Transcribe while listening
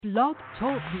Blog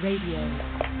Talk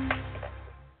Radio.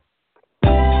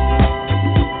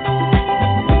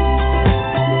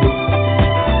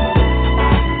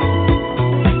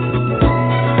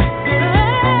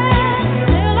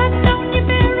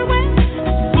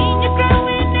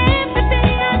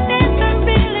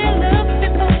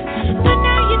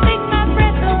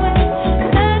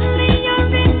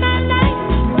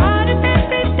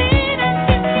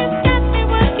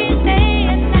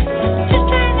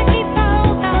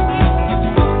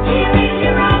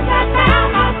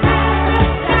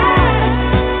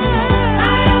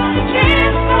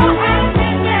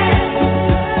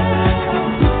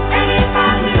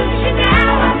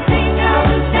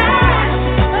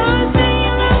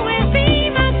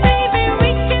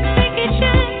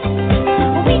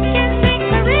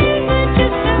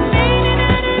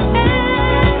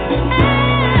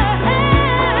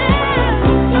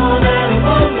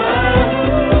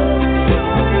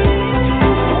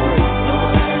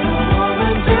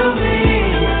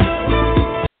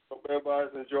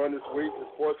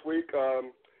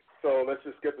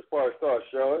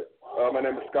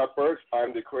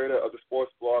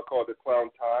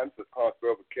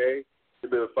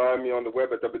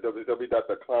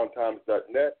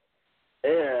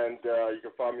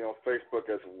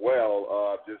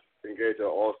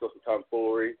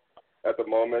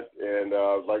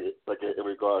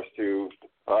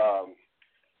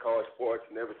 College sports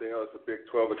and everything else, the Big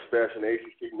 12 expansion,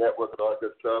 ACC Network, and all that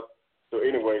good stuff. So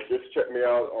anyway, just check me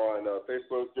out on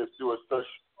Facebook. Just do a search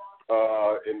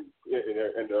in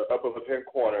the upper left-hand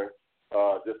corner,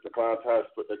 just the Clown Times.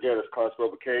 Again, it's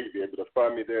Constable K. You'll be able to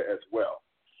find me there as well.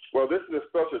 Well, this is a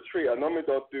special treat. I normally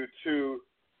don't do 2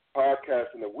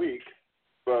 podcasts in a week,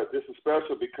 but this is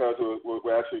special because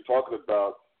we're actually talking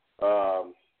about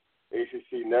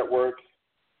ACC networks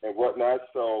and whatnot.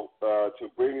 So to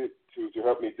bring it to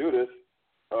help me do this,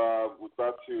 we're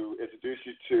about to introduce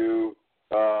you to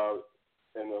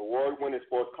an award-winning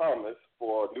sports columnist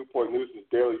for Newport News'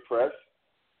 Daily Press.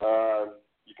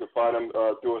 You can find him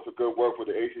doing some good work with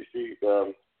the ACC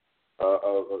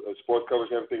sports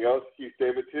coverage and everything else. He's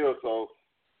David Teel. So,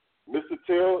 Mr.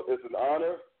 Teel, it's an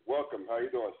honor. Welcome. How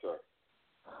you doing, sir?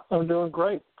 I'm doing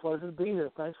great. Pleasure to be here.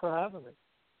 Thanks for having me.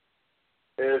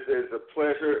 It's a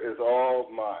pleasure. It's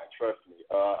all mine. Trust me.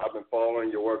 I've been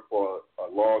following your work for a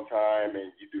long time,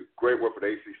 and you do great work for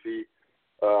the ACC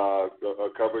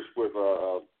coverage with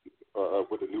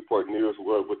the Newport News,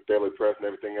 with the Daily Press, and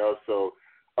everything else. So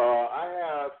I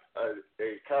have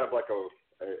a kind of like a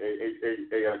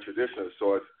tradition of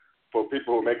sorts for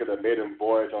people who are making a maiden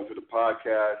voyage onto the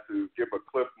podcast to give a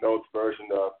Cliff Notes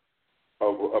version of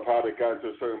how they got to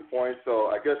a certain point. So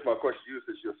I guess my question to you,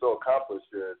 since you're so accomplished,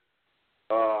 is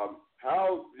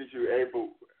how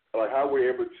were you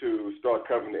able to start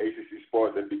covering the ACC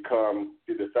sports and become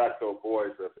the de facto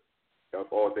voice of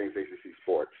all things ACC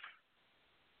sports?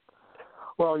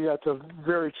 Well, yeah, it's a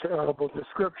very charitable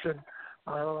description.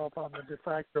 I don't know if I'm a de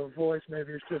facto voice.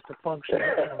 Maybe it's just a function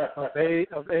of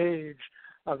age.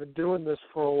 I've been doing this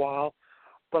for a while,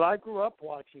 but I grew up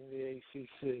watching the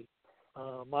ACC.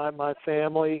 My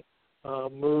family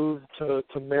moved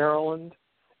to Maryland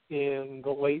in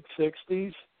the late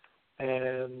 60s,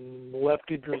 and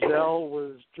Lefty Driesell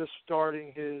was just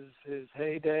starting his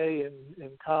heyday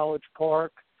in College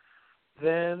Park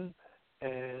then,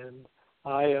 and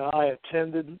I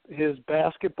attended his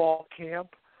basketball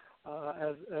camp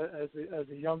as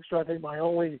a youngster. I think my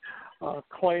only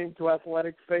claim to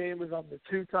athletic fame is I'm the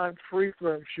 2-time free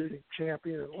throw shooting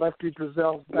champion at Lefty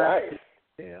Driesell's basketball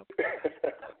camp. Nice.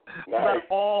 Not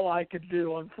all I could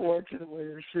do, unfortunately,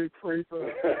 is shoot free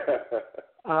throws.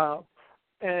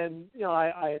 And, you know,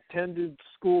 I attended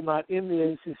school not in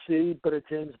the ACC, but at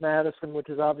James Madison, which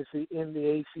is obviously in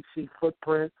the ACC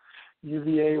footprint,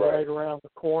 UVA right around the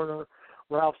corner.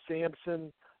 Ralph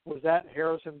Sampson was at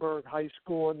Harrisonburg High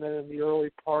School, and then in the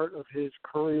early part of his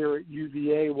career at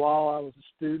UVA while I was a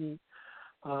student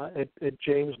at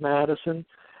James Madison.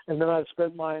 And then I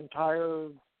spent my entire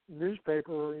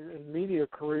newspaper and media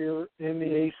career in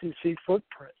the ACC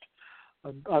footprint.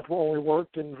 I've only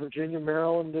worked in Virginia,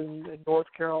 Maryland, and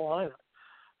North Carolina.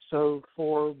 So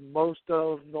for most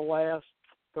of the last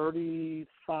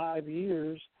 35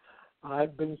 years,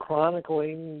 I've been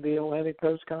chronicling the Atlantic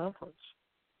Coast Conference.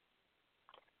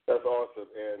 That's awesome,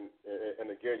 and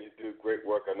again, you do great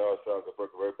work. I know it sounds like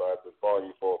everybody. I've been following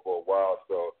you for a while,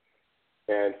 so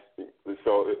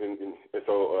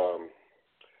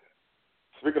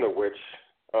speaking of which,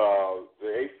 the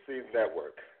ACC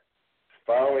Network is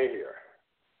finally here.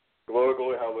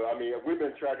 Globally, I've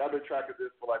been tracking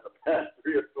this for like the past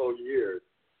 3 or so years,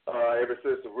 ever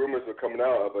since the rumors were coming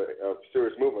out of a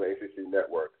serious move on the ACC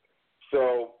Network.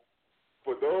 So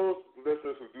for those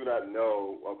listeners who do not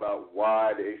know about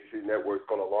why the ACC Network is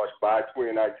going to launch by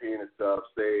 2019 instead of,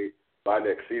 say, by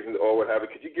next season or what have you,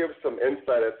 could you give some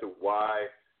insight as to why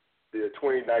the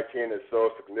 2019 is so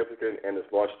significant in its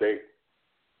launch date?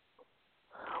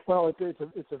 Well,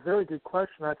 it's a very good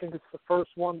question. I think it's the first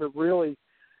one that really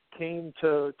came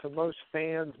to most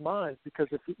fans' minds, because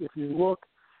if you look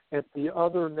at the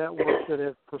other networks that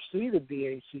have preceded the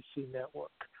ACC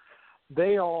Network,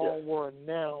 they all were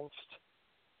announced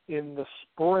in the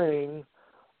spring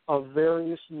of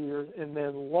various years and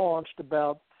then launched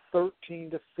about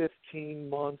 13 to 15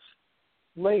 months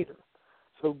later.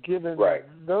 So given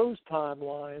those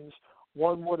timelines,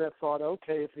 one would have thought,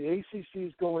 okay, if the ACC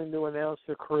is going to announce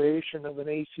the creation of an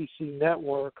ACC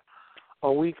network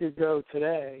a week ago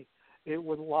today, it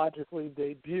would logically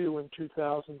debut in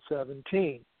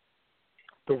 2017.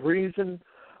 The reason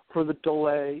for the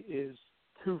delay is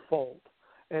twofold.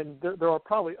 And there are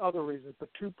probably other reasons, but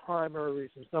two primary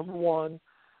reasons. Number one,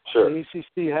 the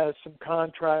ACC has some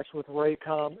contracts with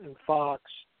Raycom and Fox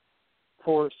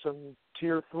for some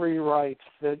Tier 3 rights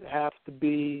that have to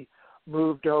be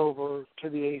moved over to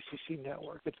the ACC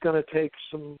network. It's going to take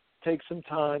some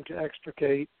time to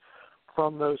extricate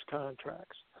from those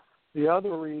contracts. The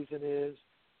other reason is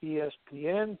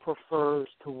ESPN prefers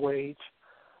to wait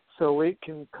so it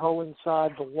can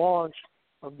coincide the launch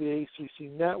of the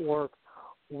ACC network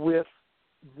with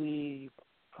the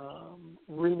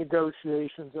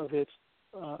renegotiations of its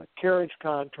carriage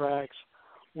contracts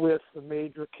with the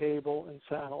major cable and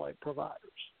satellite providers.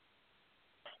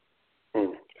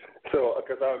 So,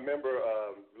 because I remember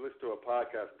listening to a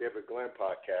podcast, David Glenn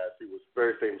podcast, he was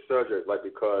very same subject, like,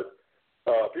 because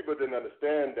people didn't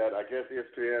understand that I guess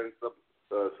ESPN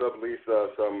subleased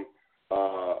some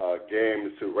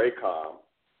games to Raycom,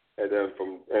 and then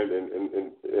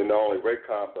and not only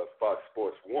Raycom but Fox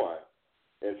Sports 1,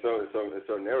 and so in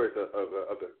certain areas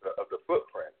of the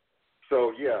footprint.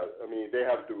 So yeah, I mean they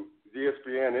have to.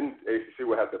 ESPN and ACC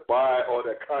will have to buy all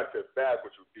that content back,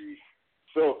 which would be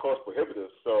so cost prohibitive.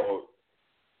 So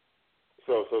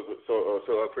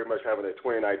pretty much having a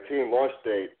 2019 launch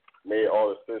date made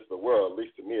all the sense in the world. At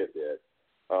least to me, it did.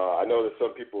 I know that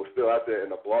some people are still out there in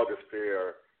the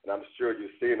blogosphere, and I'm sure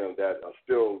you've seen them, that are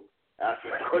still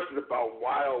asking questions about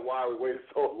why we waited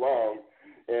so long,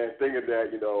 and thinking that,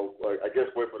 I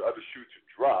guess wait for the other shoe to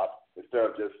drop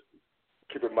instead of just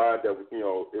keep in mind that,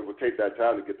 it will take that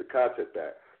time to get the content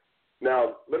back.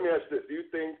 Now, let me ask you this. Do you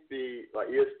think the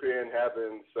ESPN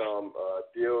having some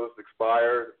deals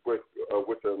expire with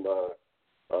them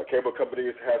cable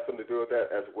companies has something to do with that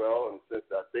as well? And since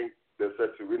I think they're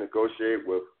set to renegotiate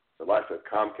with the likes of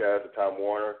Comcast and Time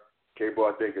Warner Cable,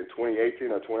 I think in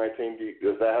 2018 or 2019,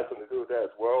 does that have something to do with that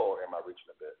as well, or am I reaching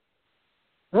a bit?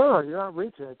 No, you're not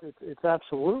reaching it. It's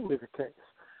absolutely the case.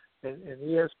 And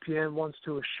ESPN wants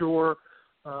to assure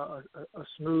a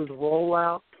smooth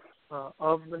rollout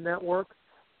of the network.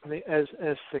 I mean, as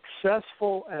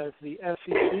successful as the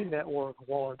SEC network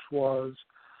launch was,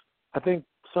 I think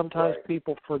sometimes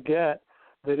people forget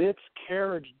that its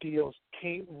carriage deals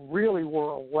really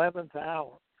were 11th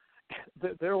hour.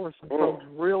 There were some folks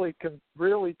really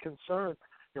concerned,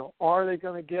 are they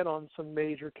going to get on some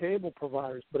major cable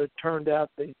providers? But it turned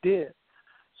out they did.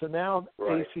 So now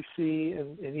ACC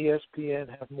and ESPN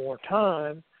have more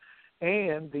time,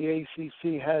 and the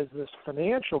ACC has this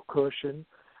financial cushion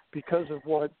because of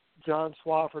what John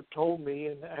Swofford told me,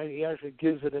 and he actually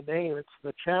gives it a name. It's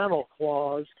the channel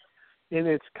clause in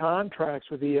its contracts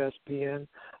with ESPN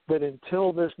that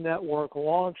until this network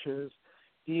launches,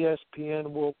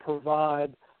 ESPN will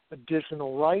provide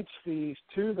additional rights fees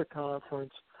to the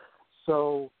conference,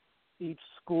 so each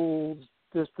school's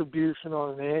distribution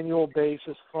on an annual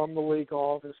basis from the league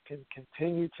office can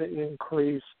continue to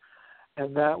increase,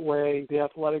 and that way the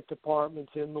athletic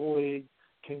departments in the league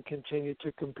can continue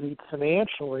to compete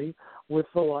financially with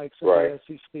the likes of the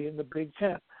SEC and the Big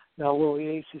Ten. Now, will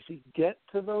the ACC get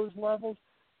to those levels?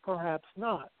 Perhaps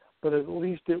not, but at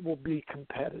least it will be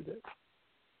competitive.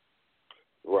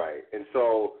 Right, and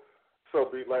so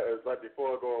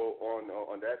before I go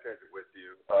on that tangent with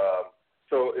you,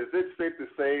 so is it safe to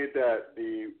say that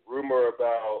the rumor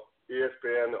about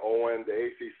ESPN owing the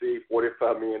ACC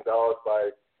 $45 million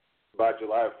by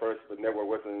July 1st, if the network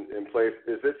wasn't in place,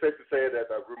 is it safe to say that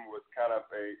that rumor was kind of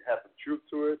had some truth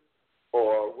to it,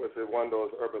 or was it one of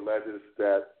those urban legends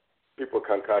that people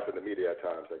concoct in the media at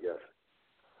times, I guess?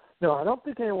 No, I don't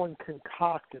think anyone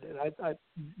concocted it.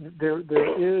 There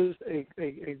is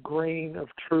a grain of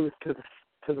truth to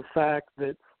the fact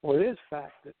that, well, it is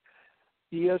fact that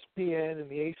ESPN and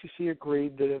the ACC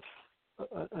agreed that if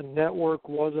a network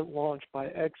wasn't launched by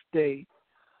X date,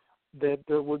 that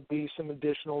there would be some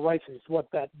additional rights. What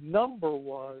that number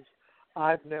was,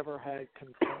 I've never had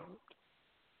confirmed.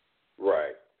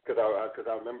 Right, because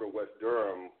I remember Wes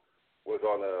Durham was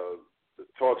on a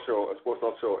talk show, a sports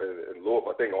talk show in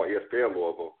Louisville, I think on ESPN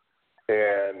Louisville,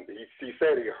 and he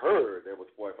said he heard there was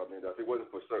 $45 million. It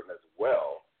wasn't for certain as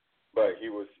well, but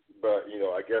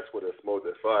I guess with a small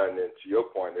define, and to your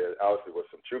point, there obviously was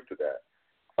some truth to that.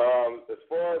 As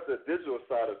far as the digital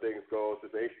side of things goes,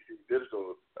 this ACC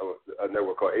Digital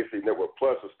Network called ACC Network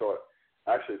Plus will start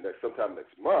actually sometime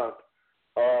next month.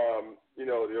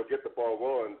 They'll get the ball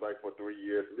rolling like for 3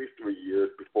 years, at least 3 years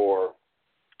before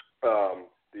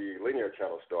the linear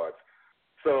channel starts.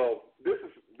 So this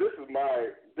is due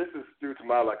to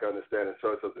my lack of understanding in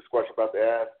terms of this question about the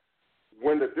ask.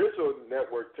 When the digital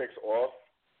network takes off,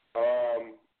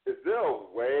 is there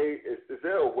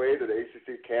a way that the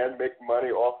ACC can make money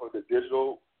off of the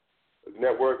digital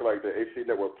network, like the ACC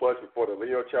Network Plus, before the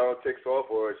linear channel takes off,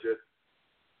 or is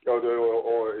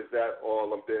that all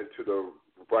lumped into the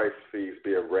rights fees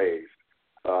being raised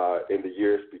in the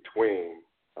years between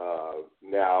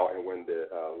now and when the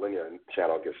linear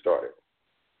channel gets started?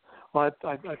 Well,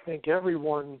 I think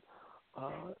everyone,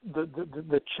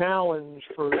 the challenge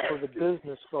for the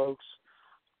business folks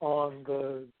on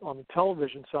the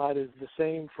television side is the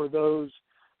same for those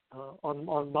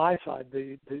on my side,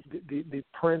 the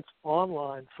print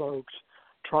online folks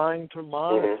trying to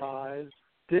monetize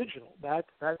digital. That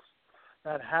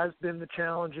has been the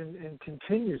challenge and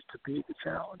continues to be the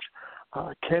challenge.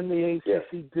 Can the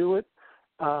ACC do it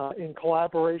in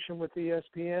collaboration with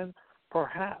ESPN?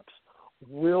 Perhaps.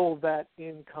 Will that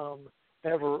income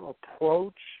ever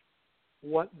approach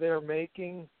what they're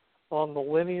making on the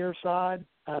linear side?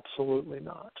 Absolutely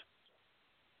not.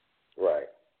 Right.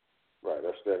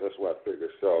 That's what I figured.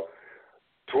 So,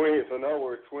 in other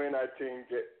words, 2019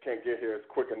 can't get here as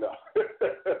quick enough.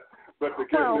 But the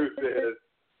good news is,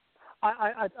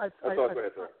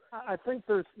 I think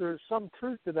there's some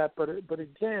truth to that. But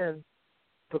again,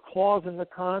 the clause in the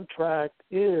contract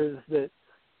is that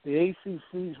the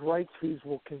ACC's rights fees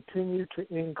will continue to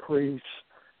increase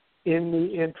in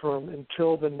the interim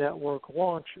until the network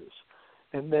launches.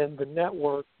 And then the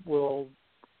network will,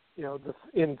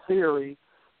 in theory,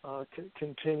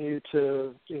 continue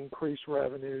to increase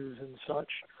revenues and such.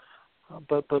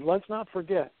 But let's not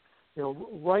forget,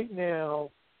 right now,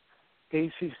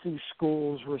 ACC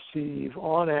schools receive,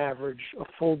 on average, a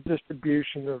full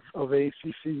distribution of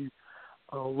ACC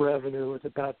revenue is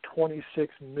about $26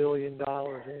 million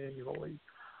annually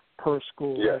per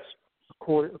school. Yes.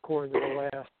 That's according to the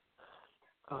last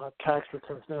tax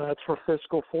returns. Now, that's for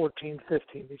fiscal 14-15.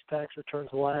 These tax returns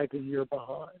lag a year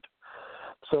behind.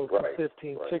 So for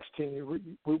 15-16,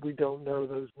 we don't know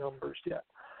those numbers yet.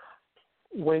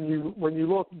 When you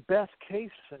look best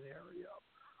case scenario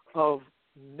of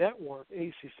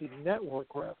ACC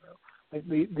network revenue, like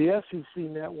the SEC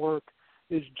network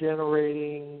is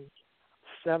generating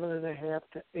 $7.5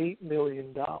 to $8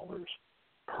 million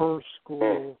per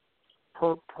school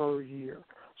per year.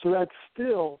 So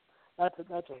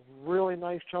that's a really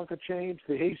nice chunk of change.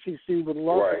 The ACC would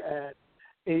love to add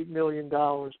 $8 million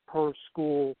per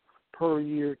school per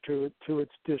year to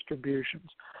its distributions,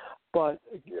 but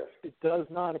it does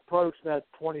not approach that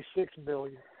 $26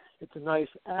 million. It's a nice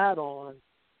add-on,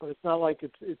 but it's not like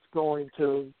it's going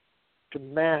to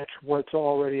match what's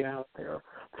already out there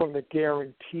from the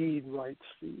guaranteed rights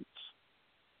fees.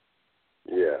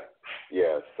 Yeah.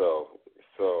 So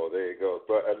there you go.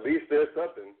 But at least there's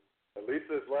something. At least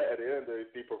there's light at the end of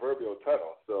the proverbial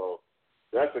tunnel. So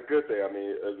that's a good thing. I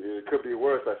mean, it could be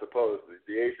worse, I suppose.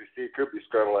 The ACC could be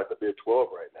scrambling like the Big 12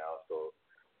 right now. So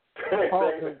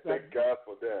thank God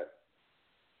for that.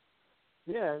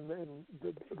 Yeah, and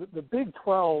the Big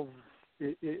 12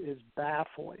 is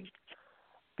baffling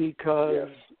because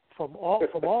from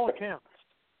all accounts,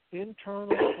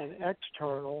 internal and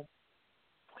external,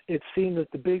 it seemed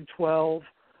that the Big 12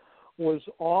 was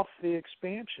off the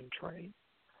expansion train.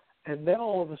 And then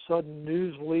all of a sudden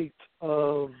news leaked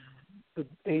of the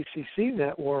ACC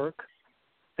network,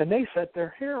 and they set their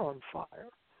hair on fire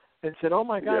and said, "Oh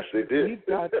my gosh, we've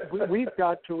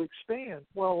got to expand."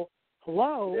 Well,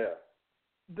 hello. Yeah.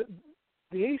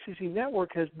 The ACC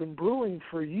network has been brewing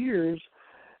for years,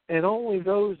 and only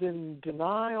those in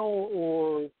denial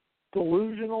or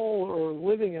delusional or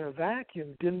living in a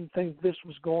vacuum didn't think this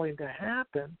was going to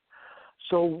happen.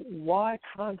 So why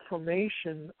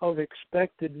confirmation of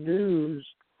expected news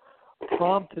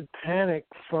prompted panic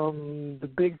from the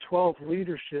Big 12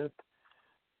 leadership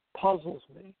puzzles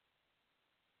me.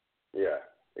 Yeah.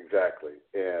 Exactly.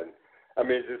 And, I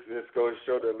mean, this goes to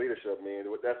show the leadership. I mean,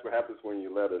 that's what happens when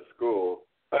you let a school,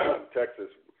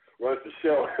 Texas, runs the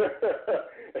show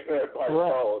and everybody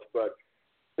follows. But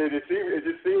it just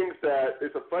seems that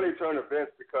it's a funny turn of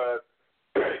events because,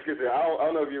 excuse me, I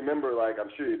don't know if you remember, like,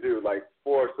 I'm sure you do, like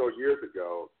 4 or so years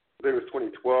ago, I think it was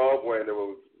 2012 when there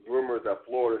was rumors that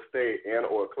Florida State and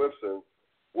or Clemson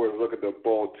were looking to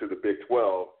bowl to the Big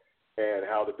 12 and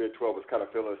how the Big 12 was kind of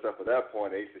feeling itself at that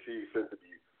point. ACC seemed to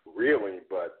be reeling,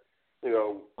 but, you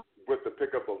know, with the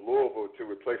pickup of Louisville to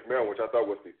replace Maryland, which I thought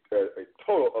was a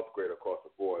total upgrade across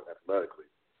the board athletically,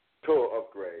 total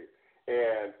upgrade.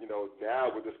 And, you know,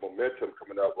 now with this momentum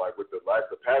coming up, like with the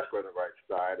pass running rights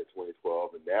side in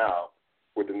 2012, and now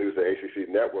with the news of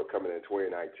ACC Network coming in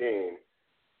 2019,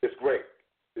 it's great.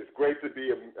 It's great to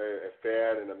be a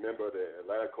fan and a member of the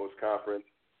Atlantic Coast Conference.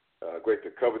 Great to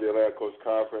cover the Atlantic Coast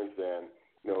Conference, and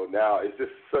you know now it's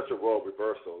just such a role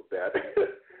reversal that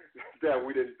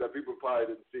that people probably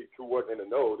didn't see, who wasn't in the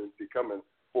know, didn't see coming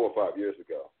 4 or 5 years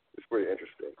ago. It's pretty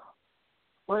interesting.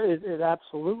 Well, it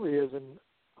absolutely is, and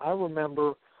I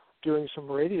remember doing some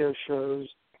radio shows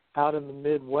out in the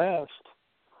Midwest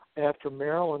after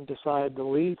Maryland decided to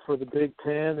leave for the Big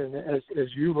Ten, and as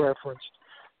you referenced,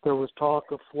 there was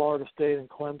talk of Florida State and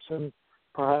Clemson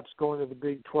perhaps going to the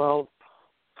Big 12.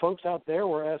 Folks out there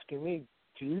were asking me,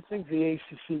 do you think the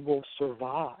ACC will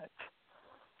survive?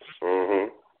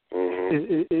 Mm-hmm.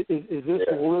 Mm-hmm. Is this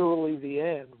literally the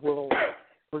end? Will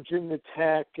Virginia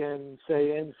Tech and,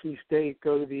 say, NC State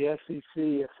go to the SEC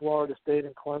if Florida State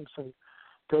and Clemson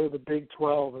go to the Big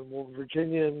 12? And will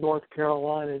Virginia and North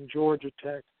Carolina and Georgia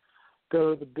Tech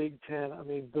go to the Big 10? I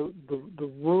mean,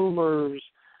 the rumors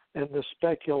and the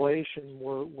speculation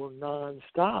were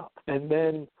nonstop. And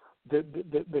then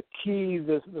the key,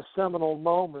 the seminal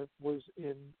moment was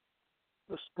in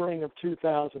the spring of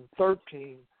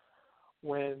 2013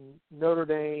 when Notre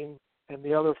Dame and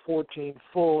the other 14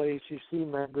 full ACC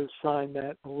members signed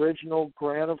that original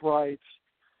grant of rights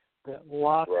that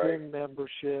locked in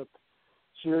membership.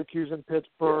 Syracuse and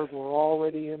Pittsburgh were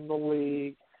already in the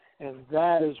league, and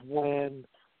that is when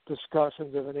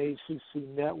discussions of an ACC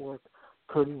network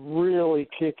could really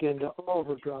kick into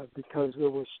overdrive because there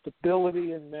was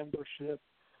stability in membership.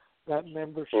 That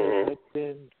membership had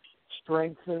been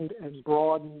strengthened and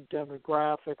broadened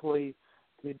demographically.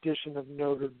 The addition of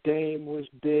Notre Dame was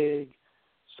big.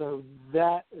 So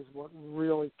that is what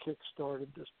really kick-started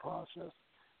this process.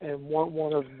 And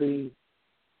one of the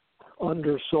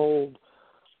undersold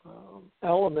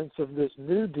elements of this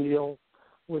new deal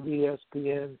with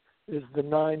ESPN is the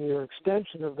 9-year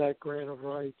extension of that grant of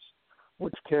rights,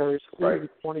 which carries through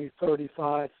the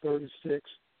 2035-36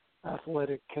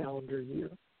 athletic calendar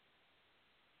year.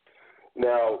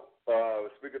 Now,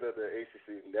 speaking of the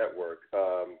ACC network,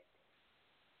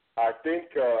 I think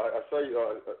I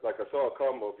saw a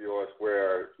comment of yours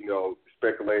where, you know,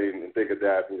 speculating and thinking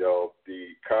that, you know, the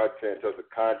content, in terms of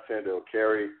content it'll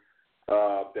carry,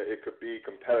 that it could be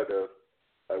competitive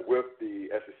with the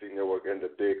SEC network and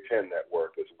the Big Ten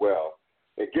network as well.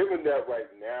 And given that right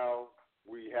now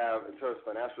we have, in terms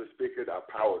of financially speaking, our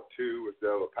Power 2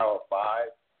 instead of a Power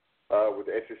 5 with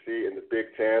the SEC and the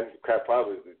Big Ten,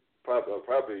 probably the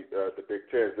Big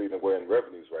Ten is leading the way in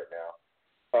revenues right now.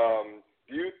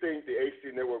 Do you think the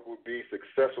ACC network will be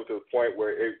successful to the point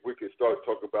where we can start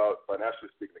talking about,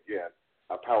 financially speaking again,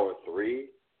 a Power 3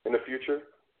 in the future?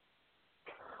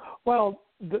 Well,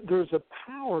 there's a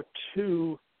Power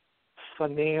 2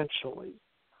 financially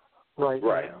right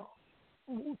now.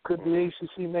 Could the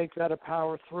ACC make that a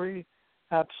Power 3?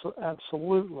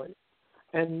 Absolutely.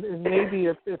 And maybe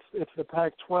if the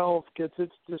Pac-12 gets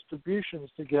its distributions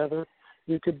together,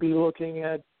 you could be looking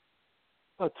at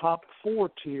a top 4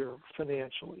 tier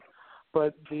financially.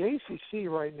 But the ACC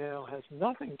right now has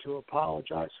nothing to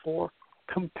apologize for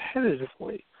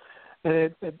competitively.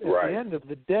 And at the end of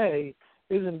the day,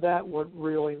 isn't that what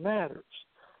really matters?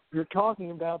 You're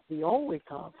talking about the only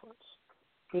conference,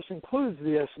 this includes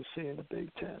the SEC and the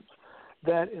Big Ten,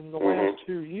 that in the last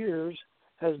 2 years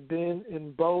has been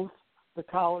in both the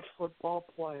college football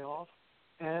playoff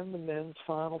and the men's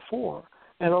Final Four.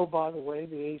 And, oh, by the way,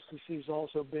 the ACC's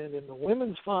also been in the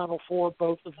women's Final Four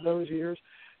both of those years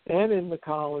and in the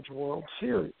College World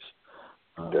Series.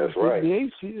 That's right.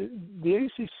 The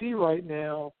ACC right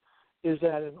now is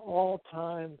at an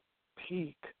all-time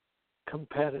peak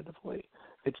competitively.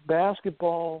 Its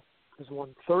basketball has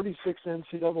won 36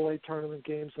 NCAA tournament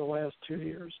games in the last 2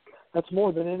 years. That's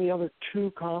more than any other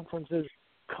 2 conferences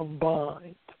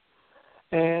combined.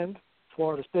 And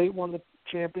Florida State won the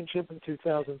championship in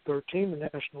 2013. The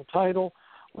national title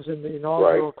was in the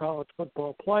inaugural college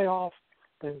football playoff.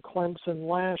 Then Clemson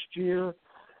last year.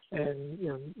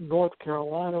 And North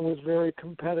Carolina was very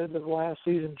competitive last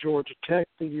season. Georgia Tech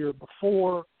the year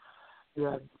before. You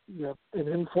have an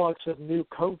influx of new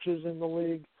coaches in the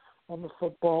league on the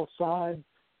football side,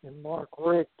 and Mark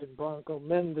Richt and Bronco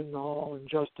Mendenhall and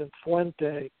Justin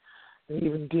Fuente, and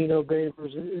even Dino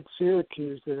Babers at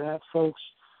Syracuse, that have folks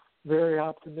very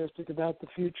optimistic about the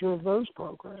future of those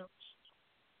programs.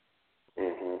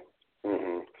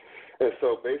 And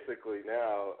so basically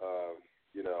now,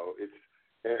 it's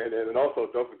and also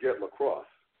don't forget lacrosse.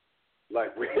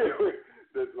 Like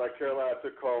like Carolina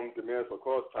took home the men's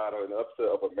lacrosse title in the upset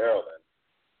over Maryland,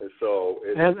 and so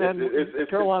it's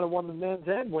Carolina won the men's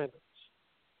and women's.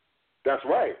 That's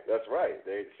right.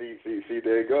 They see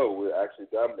there you go. We're actually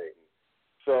dominating.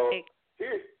 So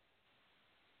here's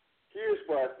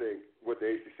what I think with the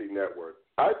ACC network.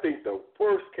 I think the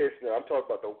worst case scenario. I'm talking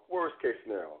about the worst case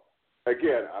scenario.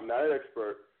 Again, I'm not an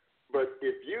expert, but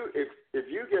if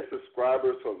you get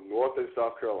subscribers from North and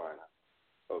South Carolina,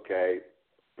 okay,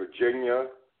 Virginia,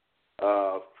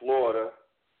 Florida,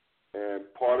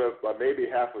 and part of maybe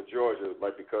half of Georgia,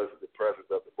 like because of the presence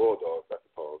of the Bulldogs, I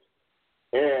suppose,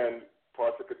 and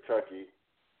parts of Kentucky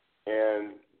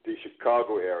and the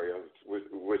Chicago area,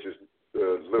 which is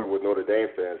little with Notre Dame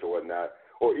fans or whatnot,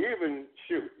 or even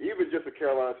just the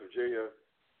Carolinas, Virginia,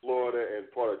 Florida,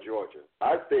 and part of Georgia.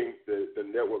 I think the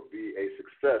network would be a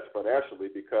success financially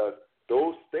because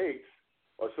those states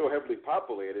are so heavily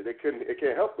populated, it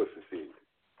can't help but succeed.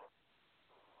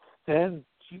 And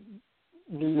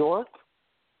New York,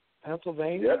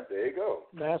 Pennsylvania. Yep, there you go.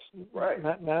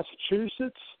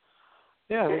 Massachusetts.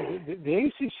 Yeah, the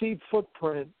ACC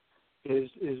footprint is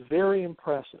very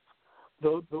impressive.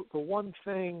 The one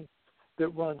thing that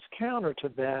runs counter to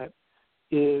that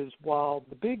is while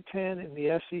the Big Ten and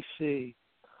the SEC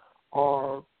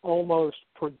are almost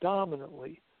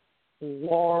predominantly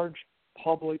large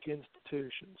public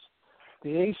institutions,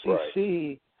 the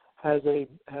ACC has a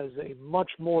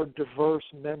much more diverse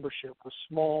membership with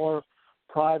smaller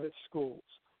private schools.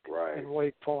 In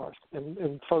Wake Forest,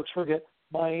 and folks forget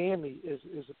Miami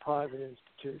is a private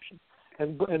institution,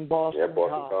 and Boston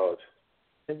College.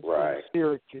 And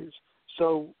Syracuse.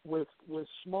 So with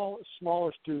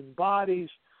smaller student bodies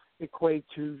equate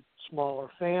to smaller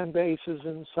fan bases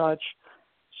and such.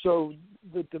 So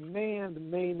the demand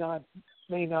may not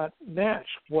match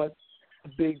what the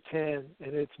Big Ten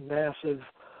and its massive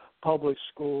public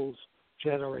schools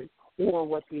generate, or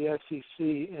what the SEC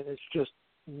and its just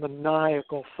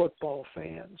maniacal football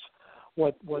fans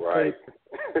they.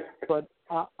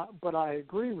 But I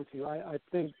agree with you. I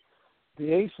think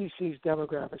the ACC's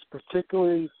demographics,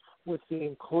 particularly with the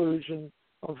inclusion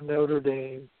of Notre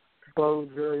Dame,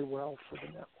 bode very well for the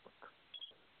network.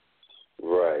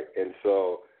 Right, and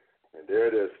there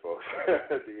it is, folks.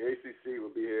 The ACC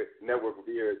network will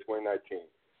be here in 2019.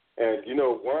 And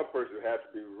one person who has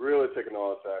to be really taking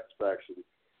all satisfaction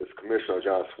is Commissioner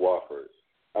John Swofford.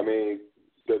 I mean,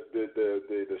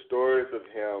 the stories of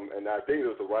him, and I think there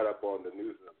was a write-up on the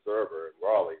News and Observer in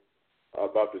Raleigh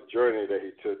about the journey that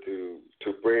he took to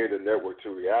bring the network to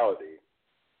reality.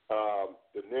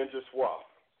 The Ninja Swaff.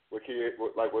 What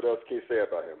else can you say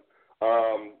about him?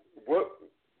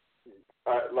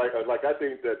 I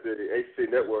think that the ACC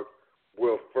network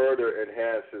will further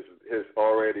enhance his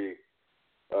already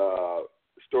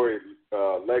storied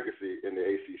legacy in the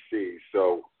ACC.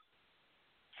 So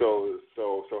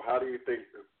how do you think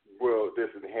will this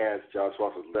enhance John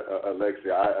Swofford's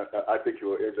legacy? I think he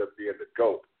will end up being the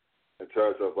GOAT in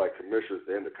terms of commissioners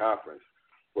in the conference,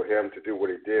 for him to do what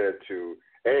he did to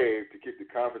keep the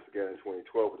conference together in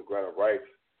 2012 with the grant of rights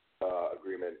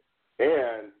agreement,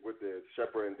 and with the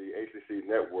shepherding the ACC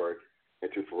network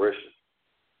into fruition.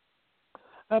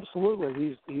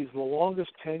 Absolutely, he's the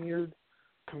longest tenured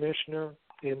commissioner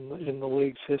in the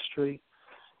league's history.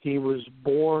 He was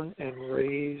born and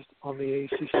raised on the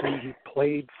ACC. He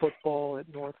played football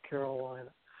at North Carolina.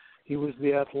 He was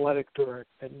the athletic director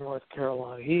at North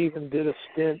Carolina. He even did a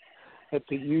stint at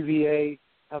the UVA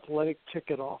athletic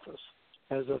ticket office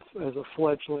as a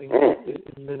fledgling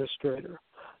administrator.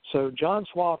 So John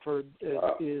Swofford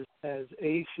is as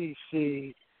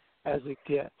ACC as it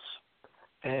gets.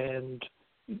 And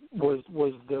was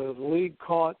the league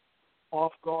caught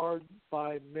off guard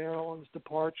by Maryland's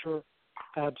departure?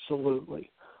 Absolutely.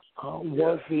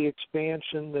 Was the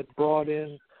expansion that brought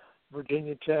in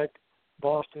Virginia Tech,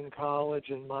 Boston College,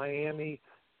 and Miami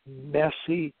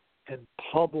messy and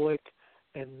public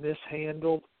and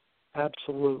mishandled?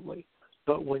 Absolutely.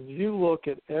 But when you look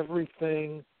at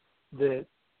everything that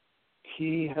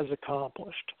he has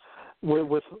accomplished,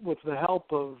 with the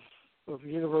help of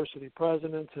university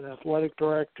presidents and athletic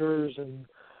directors and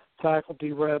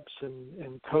faculty reps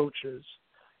and coaches.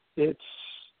 It's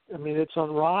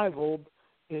unrivaled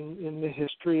in the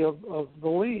history of the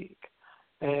league.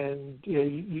 And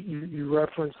you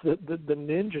referenced the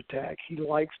ninja tag. He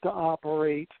likes to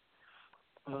operate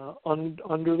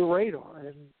under the radar.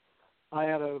 And I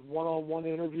had a one-on-one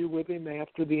interview with him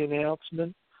after the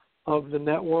announcement of the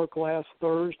network last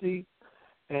Thursday,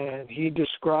 and he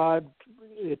described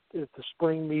it at the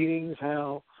spring meetings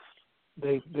how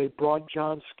they brought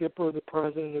John Skipper, the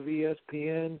president of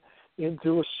ESPN,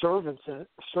 into a service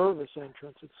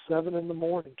entrance at 7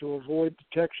 a.m. to avoid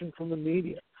detection from the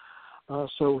media,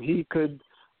 so he could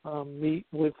meet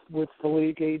with the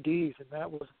league ADs, and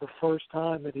that was the first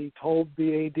time that he told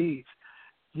the ADs,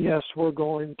 yes, we're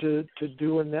going to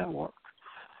do a network.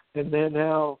 And then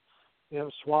now,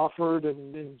 Swofford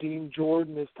and Dean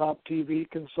Jordan, his top TV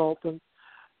consultant,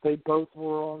 they both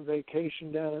were on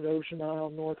vacation down at Ocean Isle,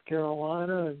 North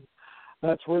Carolina, and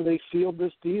that's where they sealed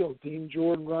this deal. Dean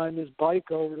Jordan riding his bike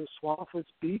over to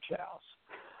Swofford's beach house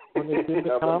when they did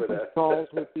the conference calls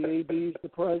with the ADs, the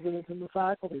presidents, and the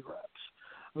faculty reps.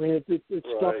 I mean, it's right.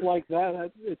 Stuff like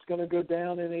that. It's going to go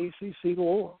down in ACC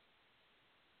lore.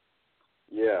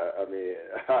 Yeah, I mean,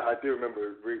 I do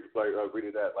remember reading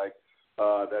that,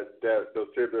 that those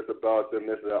tidbits about them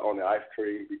missing out on the ice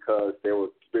cream because they were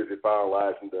busy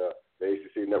finalizing the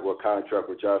ACC Network contract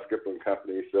with John Skipper and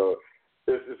company. So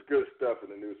it's good stuff in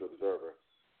the News Observer.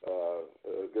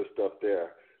 Good stuff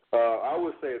there. I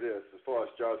would say this, as far as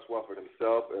John Swofford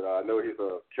himself, and I know he's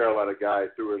a Carolina guy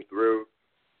through and through,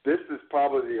 this is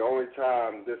probably the only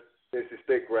time this NC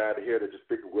State grad here that you're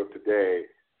speaking with today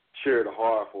cheered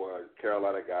hard for a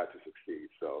Carolina guy to succeed.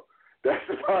 So that's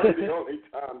probably the only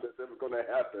time that's ever going to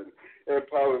happen, and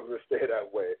probably will stay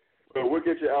that way. But we'll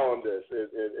get you out on this.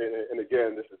 And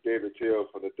again, this is David Teel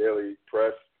from the Daily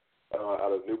Press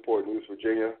out of Newport News,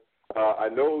 Virginia. I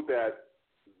know that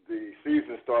the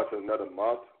season starts in another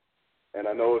month, and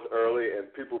I know it's early,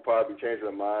 and people will probably be changing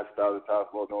their minds 1,000 times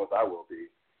more than I will be.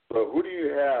 But who do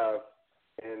you have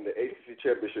in the ACC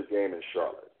Championship Game in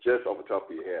Charlotte, just off the top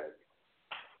of your head?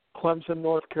 Clemson,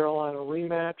 North Carolina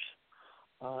rematch.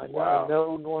 Wow. I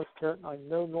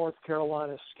know North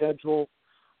Carolina's schedule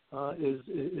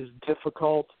is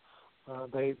difficult.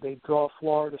 They draw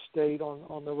Florida State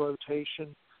on the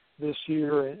rotation this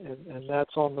year, and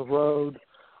that's on the road.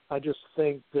 I just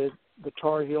think that the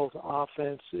Tar Heels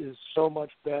offense is so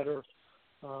much better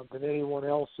than anyone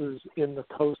else's in the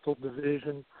Coastal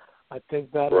Division. I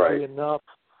think that'll be enough.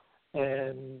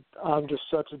 And I'm just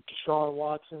such a Deshaun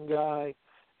Watson guy.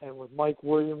 And with Mike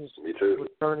Williams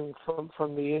returning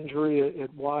from the injury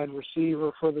at wide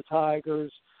receiver for the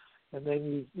Tigers, and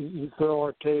then you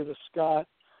throw Artavis Scott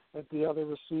at the other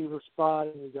receiver spot,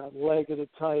 and you got Leggett at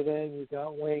tight end, you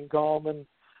got Wayne Gallman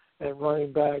at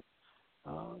running back.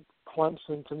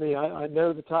 Clemson, to me, I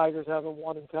know the Tigers haven't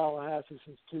won in Tallahassee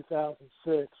since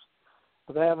 2006,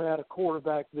 but they haven't had a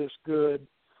quarterback this good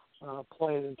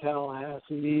playing in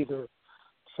Tallahassee either.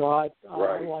 So I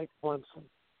like Clemson.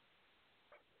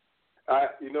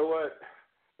 You know what?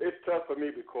 It's tough for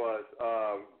me because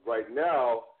right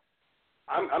now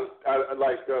I'm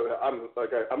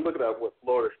looking at what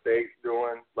Florida State's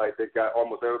doing. Like they got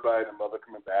almost everybody and their mother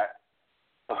coming back.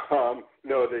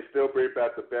 They still bring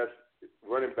back the best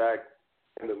running back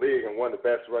in the league and one of the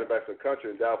best running backs in the country,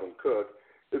 in Dalvin Cook.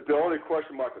 The only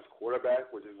question mark is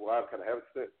quarterback, which is why I'm kind of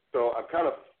hesitant. So I'm kind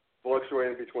of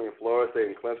fluctuating between Florida State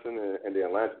and Clemson and the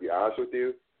Atlanta, to be honest with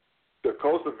you. The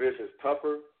Coastal Division is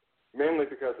tougher, mainly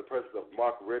because of the presence of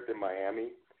Mark Richt in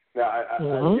Miami. Now, I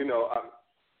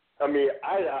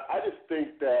just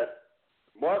think that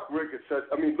Mark Richt is such.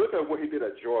 I mean, look at what he did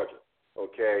at Georgia.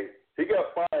 Okay, he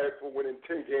got fired for winning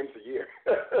 10 games a year.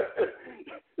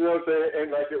 You know what I'm saying?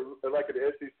 And like in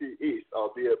the SEC East,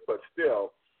 albeit, but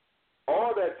still,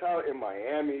 all that talent in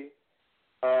Miami.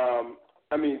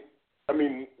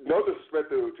 No disrespect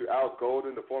to Al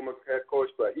Golden, the former head coach,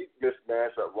 but he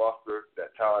mismanaged that roster,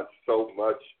 that talent so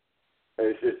much.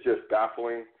 It's just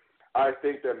baffling. I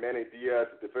think that Manny Diaz,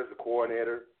 the defensive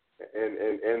coordinator,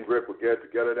 and Rick will get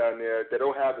together down there. They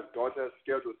don't have as daunting a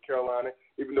schedule as Carolina,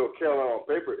 even though Carolina on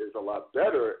paper is a lot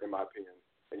better, in my opinion,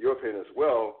 and your opinion as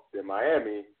well, than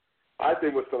Miami. I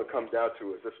think what's going to come down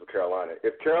to is this for Carolina.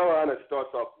 If Carolina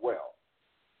starts off well,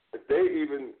 if they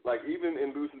even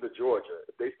in losing to Georgia,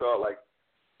 if they start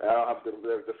I don't have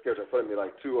the schedule in front of me,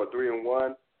 2 or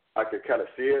 3-1, I could kind of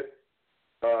see it.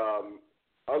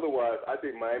 Otherwise, I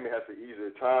think Miami has an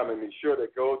easier time. I mean, sure, they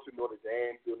go to Notre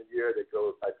Dame during the year.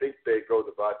 I think they go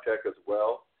to Vodtech as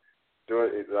well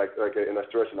during in a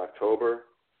stretch in October.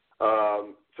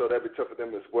 So that'd be tough for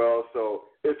them as well. So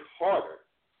it's harder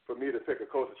for me to pick a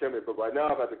coastal champion, but right now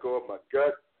I'm about to go with my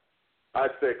gut.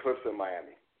 I'd say Clemson,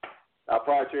 Miami. I'll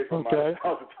probably change my mind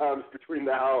 1,000 times between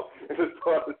now and the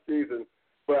start of the season,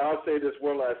 but I'll say this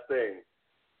one last thing.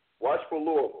 Watch for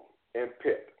Louisville and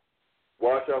Pitt.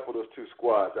 Watch out for those two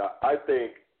squads. I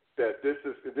think that this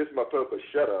is my purpose.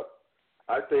 Shut up.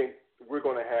 I think we're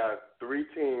going to have 3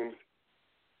 teams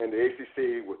in the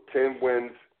ACC with 10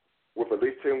 wins, with at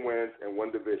least 10 wins in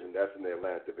one division. That's in the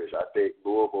Atlantic division. I think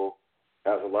Louisville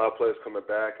has a lot of players coming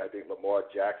back. I think Lamar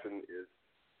Jackson is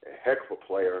a heck of a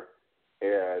player.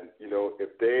 And, you know,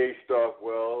 if they start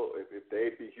well, if they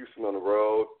beat Houston on the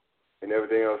road and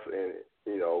everything else, and,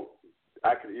 you know,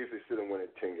 I could easily see them winning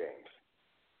 10 games.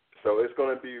 So it's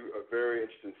going to be a very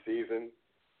interesting season.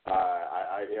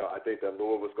 I think that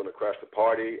Louisville's going to crash the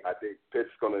party. I think Pitt's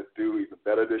going to do even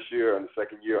better this year in the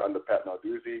second year under Pat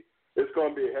Narduzzi. It's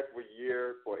going to be a heck of a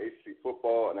year for ACC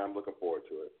football, and I'm looking forward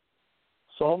to it.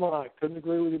 So am I. Couldn't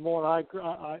agree with you more. I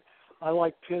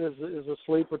like Pitt as a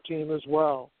sleeper team as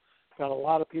well. Got a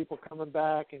lot of people coming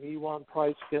back, and Ewan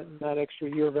Price getting that extra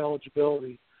year of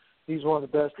eligibility. He's one of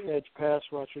the best edge pass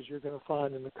rushers you're going to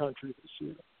find in the country this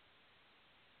year.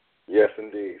 Yes,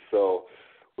 indeed. So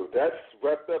with that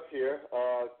wrapped up here,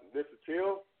 Mr.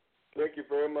 Teel, thank you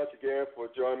very much again for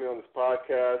joining me on this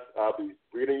podcast. I'll be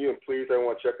reading you, and please,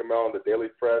 everyone, check him out on the Daily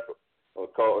Press,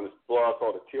 on this blog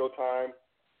called The Teel Time,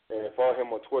 and follow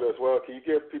him on Twitter as well. Can you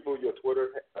give people your Twitter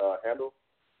handle?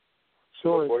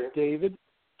 Sure, it's David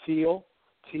Teel,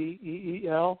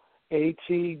 Teel,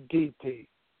 ATDP.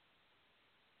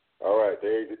 All right,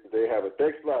 they have it.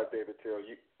 Thanks a lot, David Teel.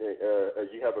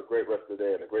 You have a great rest of the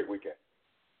day and a great weekend.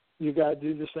 You got to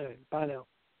do the same. Bye now.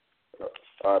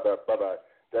 All right, bye-bye.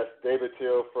 That's David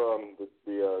Teel from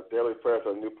the Daily Press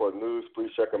on Newport News.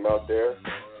 Please check him out there.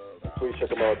 Please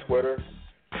check him out on Twitter.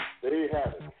 There you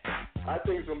have it. I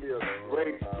think it's going to be a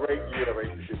great, great year of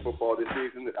ACC football this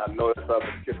season. I know it's not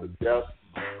a kiss of death,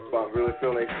 but I'm really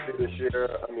feeling ACC this year.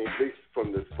 I mean, at least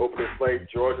from this opening slate,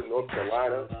 Georgia, North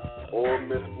Carolina, Ole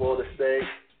Miss, Florida State,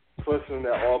 Clemson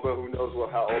at Auburn. Who knows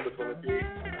how Auburn's going to be.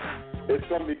 It's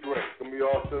going to be great. It's going to be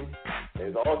awesome.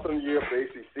 It's an awesome year for the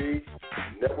ACC.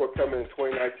 Network coming in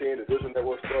 2019. The Digital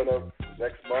Network starting up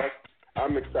next month.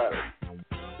 I'm excited.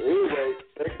 Anyway,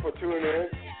 thanks for tuning in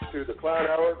to the Clown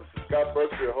Hour. This is Scott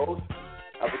Burks, your host.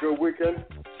 Have a good weekend.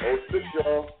 06,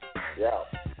 y'all. Yeah.